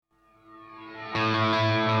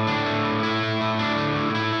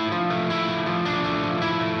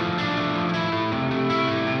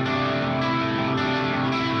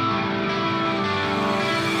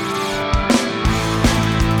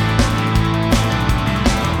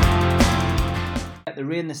The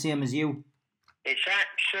rain the same as you. It's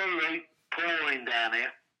absolute pouring down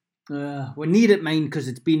here. We need it, mine, because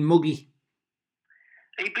it's been muggy.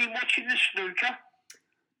 Have you been watching the snooker?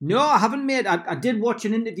 No, I haven't, mate. I did watch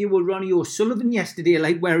an interview with Ronnie O'Sullivan yesterday,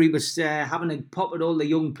 like where he was having a pop at all the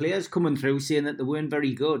young players coming through, saying that they weren't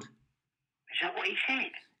very good. Is that what he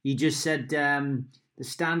said? He just said the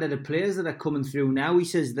standard of players that are coming through now. He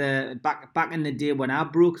says the back in the day when I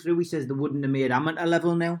broke through, he says they wouldn't have made amateur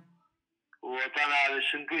level now. Well, I don't know. There's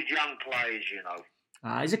some good young players, you know.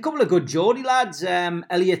 There's a couple of good Geordie lads.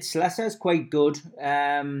 Elliot Slesser's quite good.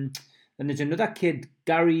 And there's another kid,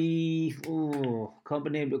 Gary. Can't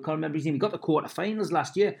remember his name. He got the quarterfinals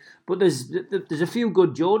last year. But there's a few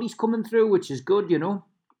good Geordies coming through, which is good, you know.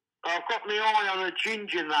 I've got my eye on a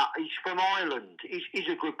ginger nut. He's from Ireland. He's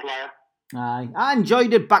a good player. Aye, I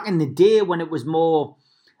enjoyed it back in the day when it was more.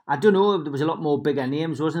 I don't know. There was a lot more bigger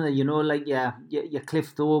names, wasn't there? You know, like your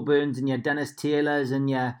Cliff Thorburns and your Dennis Taylors and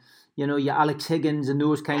your Alex Higgins and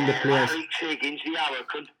those kind of players. Alex Higgins, the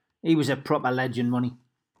Hurricane. He was a proper legend, wasn't he?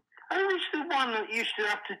 Who was the one that used to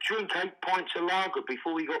have to drink 8 pints of lager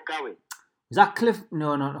before he got going? Was that Cliff?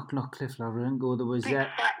 No, not Cliff Laverengo. There was big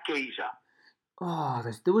fat geezer.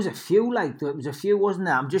 There was a few, wasn't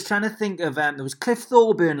there? I'm just trying to think of. There was Cliff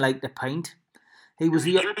Thorburn liked the pint. He was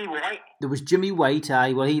Jimmy White. There was Jimmy White.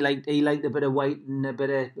 Aye, well, he liked a bit of white and a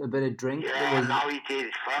bit of drink. Yeah, no, he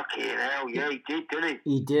did. Fucking hell, yeah, he did, didn't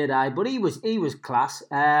he? He did, aye, but he was class.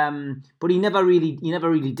 But he never really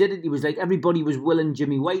did it. He was like everybody was willing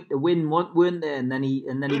Jimmy White to win, weren't they? And then he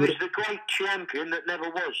was the great champion that never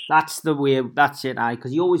was. That's the way. That's it, aye,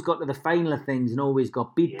 because he always got to the final of things and always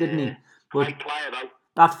got beat, didn't he? But great player though.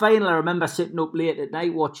 That final, I remember sitting up late at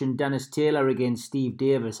night watching Dennis Taylor against Steve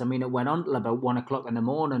Davis. I mean, it went on till about 1 o'clock in the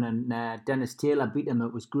morning, and Dennis Taylor beat him.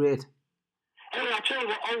 It was great. Hey, I tell you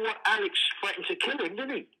what, Alex threatened to kill him, didn't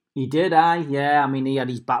he? He did, aye, yeah. I mean, he had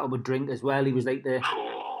his battle with drink as well. He was like the.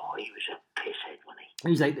 Oh, he was a pisshead, wasn't he?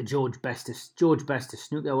 He was like the George Best of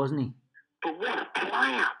snooker, wasn't he? But what a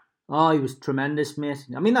player! Oh, he was tremendous, mate.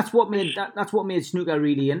 I mean, that's what made snooker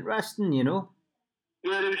really interesting, you know.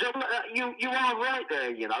 Yeah, there was you are right there,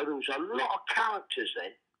 you know. There was a lot of characters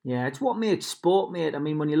then. Yeah, it's what makes sport, mate. I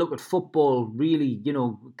mean, when you look at football, really, you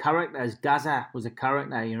know, characters. Gaza was a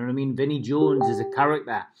character, you know what I mean? Vinnie Jones is a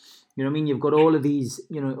character. You know what I mean? You've got all of these,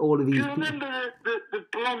 you know, all of these. Do you remember the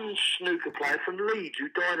blonde snooker player from Leeds who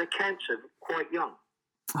died of cancer quite young?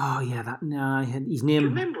 Oh, yeah, his name. Do you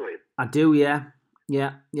remember him? I do, yeah.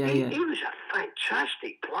 Yeah. He was a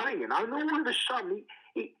fantastic player, you know, and all of a sudden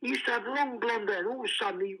he used to have long blonde hair, and all of a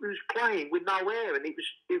sudden he was playing with no hair, and it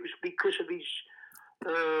was because of his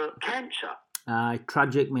cancer.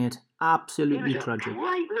 Tragic, mate. Absolutely tragic. He was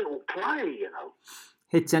a great little player, you know.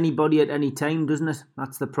 Hits anybody at any time, doesn't it?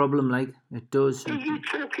 That's the problem, like. It does. Are you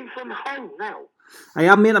talking from home now? I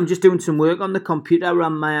am, mate. I'm just doing some work on the computer.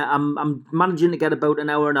 I'm managing to get about an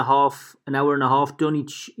hour and a half done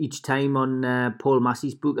each time on Paul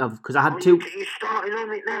Massey's book. Because I had two. You're starting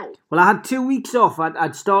on it now. Well, I had 2 weeks off.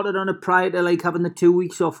 I'd started on it prior to like having the 2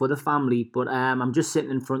 weeks off with the family. But I'm just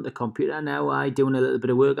sitting in front of the computer now. Doing a little bit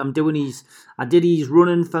of work. I did his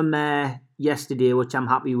running from yesterday, which I'm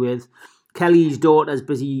happy with. Kelly's daughter's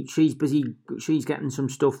busy. She's busy. She's getting some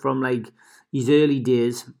stuff from like his early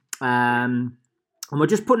days. And we're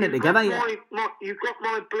just putting it together. You've got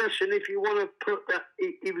my blessing if you want to put that.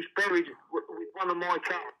 He was buried with one of my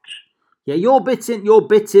cards. Yeah, your bits in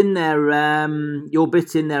there. Your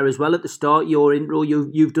bits in there as well at the start. Your intro.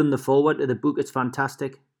 You've done the forward to the book. It's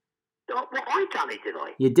fantastic. Well, I done it, did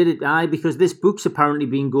I? You did it, aye, because this book's apparently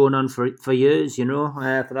been going on for years. You know,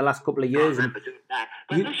 for the last couple of years. I remember doing that.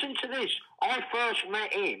 But listen to this. I first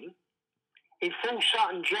met him in Full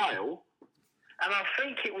Sutton Jail. And I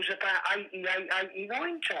think it was about 88,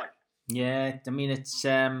 89 time. Yeah, I mean, it's.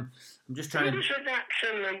 I'm just trying. He was an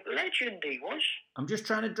absolute legend. He was. I'm just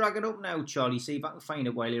trying to drag it up now, Charlie. See if I can find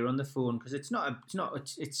it while you're on the phone, because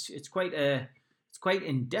it's quite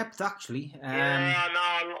in depth actually. Yeah, no,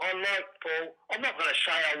 I like Paul. I'm not going to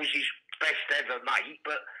say I was his best ever mate,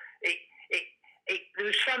 but there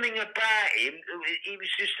was something about him. He was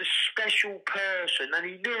just a special person, and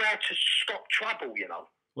he knew how to stop trouble. You know.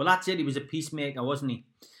 Well, that's it. He was a peacemaker, wasn't he?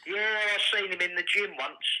 Yeah, I seen him in the gym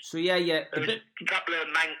once. So yeah. There was a couple of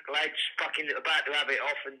mank lads fucking about to have it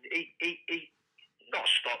off, and he not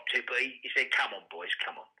stopped it, but he said, "Come on, boys,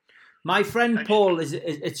 come on." My friend Paul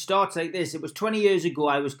it starts like this. It was 20 years ago.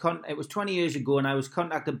 It was 20 years ago, and I was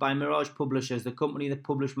contacted by Mirage Publishers, the company that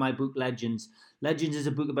published my book Legends. Legends is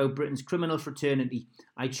a book about Britain's criminal fraternity.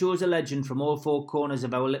 I chose a legend from all four corners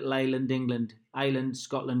of our little island, England, Ireland,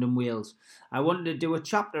 Scotland, and Wales. I wanted to do a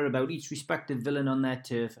chapter about each respective villain on their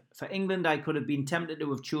turf. For England, I could have been tempted to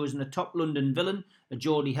have chosen a top London villain, a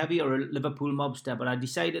Geordie heavy, or a Liverpool mobster, but I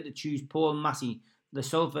decided to choose Paul Massey, the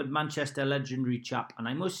Salford Manchester legendary chap, and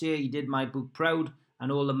I must say he did my book proud and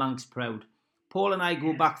all the Manx proud. Paul and I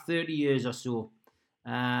go back 30 years or so.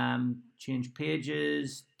 Change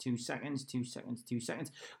pages. 2 seconds.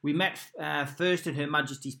 We met first at Her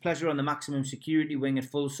Majesty's pleasure on the maximum security wing at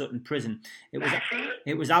Full Sutton Prison.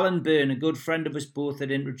 It was Alan Byrne, a good friend of us both, that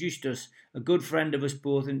introduced us. Who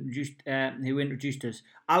introduced us.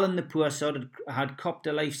 Alan, the poor sod, had copped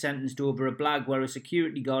a life sentence over a blag where a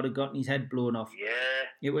security guard had gotten his head blown off. Yeah.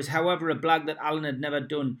 It was, however, a blag that Alan had never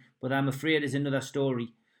done, but I'm afraid is another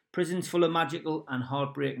story. Prison's full of magical and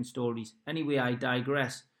heartbreaking stories. Anyway, I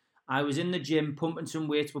digress. I was in the gym pumping some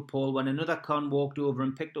weights with Paul when another con walked over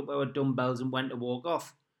and picked up our dumbbells and went to walk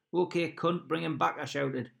off. "Okay, cunt, bring him back," I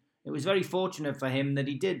shouted. It was very fortunate for him that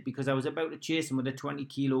he did, because I was about to chase him with a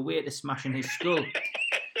 20-kilo weight to smash in his skull.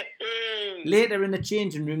 Later in the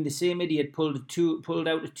changing room, the same idiot pulled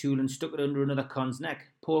out a tool and stuck it under another con's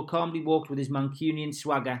neck. Paul calmly walked with his Mancunian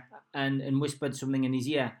swagger and whispered something in his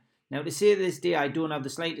ear. Now, to say this day, I don't have the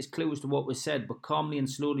slightest clue as to what was said, but calmly and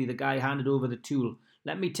slowly the guy handed over the tool.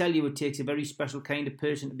 Let me tell you, it takes a very special kind of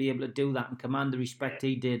person to be able to do that and command the respect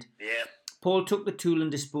he did. Yeah. Paul took the tool and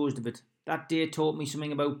disposed of it. That day taught me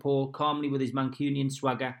something about Paul, calmly with his Mancunian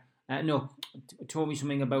swagger. Taught me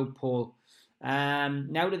something about Paul.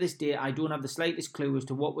 Now to this day, I don't have the slightest clue as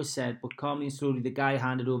to what was said, but calmly and slowly the guy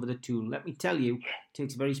handed over the tool. Let me tell you, it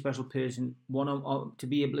takes a very special person to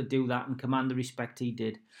be able to do that and command the respect he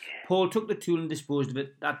did. Paul took the tool and disposed of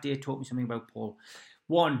it. That day taught me something about Paul.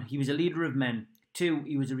 1, he was a leader of men. 2,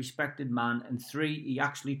 he was a respected man. And 3, he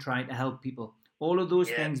actually tried to help people. All of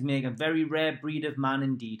those things make a very rare breed of man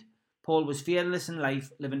indeed. Paul was fearless in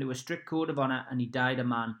life, living to a strict code of honour, and he died a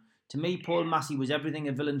man. To me, Paul Massey was everything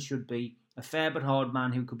a villain should be. A fair but hard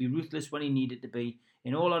man who could be ruthless when he needed to be.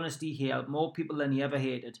 In all honesty, he helped more people than he ever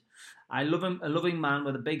hated. I love him, a loving man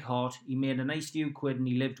with a big heart. He made a nice few quid and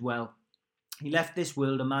he lived well. He left this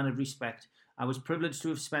world a man of respect. I was privileged to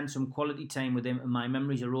have spent some quality time with him, and my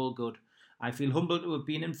memories are all good. I feel humbled to have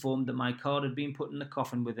been informed that my card had been put in the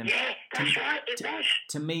coffin with him. Yeah, that's right, it was.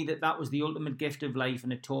 To me, that was the ultimate gift of life,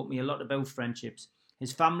 and it taught me a lot about friendships.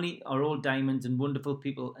 His family are all diamonds and wonderful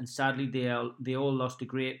people, and sadly they all lost a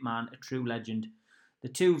great man, a true legend. The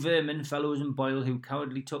 2 vermin, Fellows and Boyle, who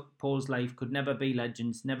cowardly took Paul's life, could never be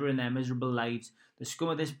legends, never in their miserable lives. The scum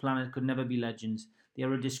of this planet could never be legends. They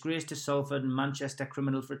are a disgrace to Salford and Manchester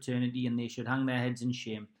criminal fraternity, and they should hang their heads in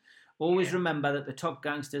shame. Always remember that the top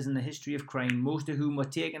gangsters in the history of crime, most of whom were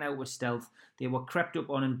taken out with stealth, they were crept up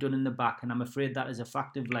on and done in the back, and I'm afraid that is a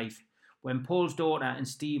fact of life. When Paul's daughter and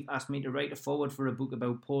Steve asked me to write a foreword for a book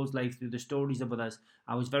about Paul's life through the stories of others,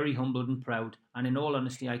 I was very humbled and proud, and in all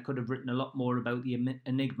honesty I could have written a lot more about the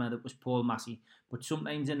enigma that was Paul Massey, but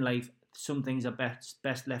sometimes in life some things are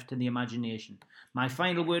best left to the imagination. My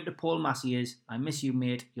final word to Paul Massey is, I miss you,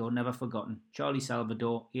 mate, you're never forgotten. Charlie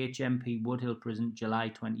Salvador, HMP Woodhill Prison, July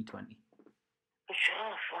 2020. Oh,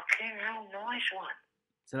 fucking hell, nice one.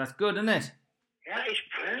 So that's good, isn't it? That is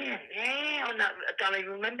brilliant. Yeah, I don't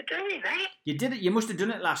even remember doing that. You did it. You must have done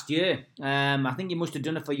it last year. I think you must have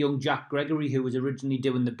done it for young Jack Gregory, who was originally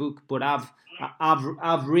doing the book. But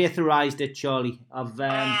I've Wraithorized it, Charlie. I'm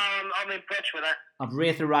impressed with that. I've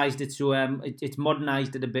Wraithorized it, so it's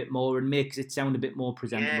modernised it a bit more and makes it sound a bit more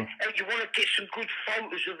presentable. Yeah, and you want to get some good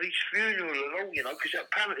photos of his funeral and all, you know, because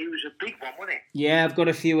apparently it was a big one, wasn't it? Yeah, I've got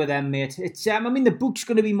a few of them, mate. It's the book's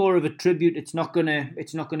going to be more of a tribute. It's not going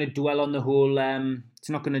to dwell on the whole. It's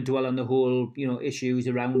not going to dwell on the whole, issues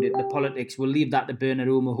around it, the politics. We'll leave that to Bernard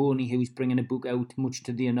O'Mahony, who's bringing a book out, much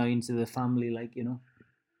to the annoyance of the family,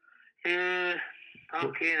 Yeah.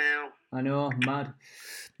 Okay, now. I know,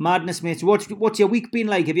 madness, mate. So what's your week been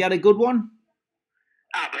like? Have you had a good one?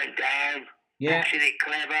 Up and down. Yeah. Isn't it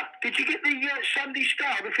clever? Did you get the Sunday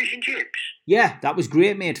Star, the fish and chips? Yeah, that was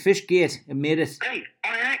great, mate. Fishgate, I made it. Hey,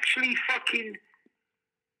 I actually fucking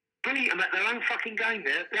beat them at their own fucking game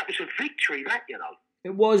there. That was a victory, that, you know.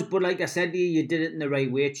 It was, but like I said to you, you did it in the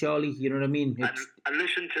right way, Charlie. You know what I mean? And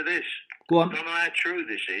listen to this. Go on. I don't know how true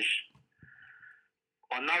this is.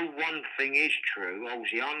 I know one thing is true. I was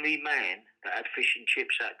the only man that had fish and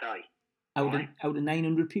chips that day. Out of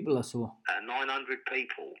 900 people or so? Out of 900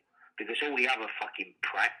 people. Because all the other fucking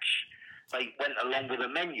prats they went along with the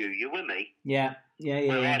menu. You with me? Yeah.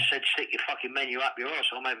 Well, I said, stick your fucking menu up your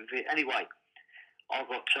arse. I'm having it. Anyway, I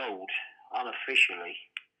got told unofficially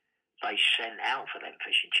they sent out for them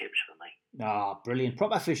fish and chips for me. Oh, brilliant.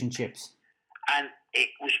 Proper fish and chips. And it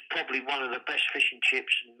was probably one of the best fish and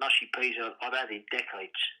chips and mushy peas I've had in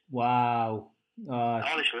decades. Wow.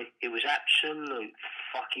 Honestly, it was absolute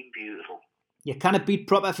fucking beautiful. You can't beat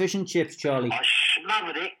proper fish and chips, Charlie. I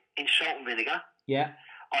smothered it in salt and vinegar. Yeah.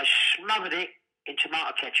 I smothered it in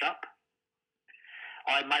tomato ketchup.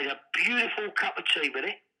 I made a beautiful cup of tea with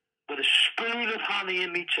it, with a spoon of honey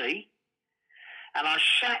in my tea. And I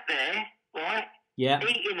sat there, right,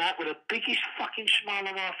 eating that with the biggest fucking smile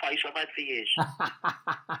on my face I've had for years.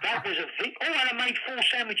 That was and I made 4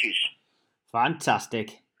 sandwiches.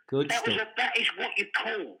 Fantastic. Good stuff. That is what you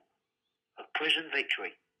call a prison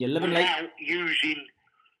victory. You're living without using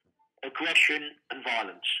aggression and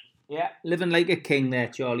violence. Yeah, living like a king there,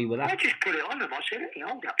 Charlie, with that. I just put it on them. I said, hey,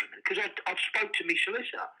 hold up a minute. Because I spoke to my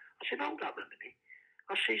solicitor. I said, hold up a minute.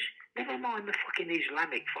 I says, never mind the fucking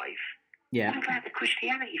Islamic faith. Yeah. What about the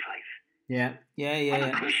Christianity faith? Yeah. I'm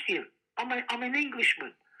a Christian. I'm an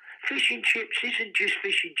Englishman. Fish and chips isn't just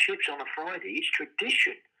fish and chips on a Friday. It's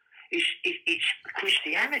tradition. It's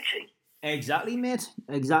Christianity. Exactly, mate.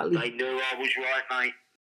 Exactly. They knew I was right, mate.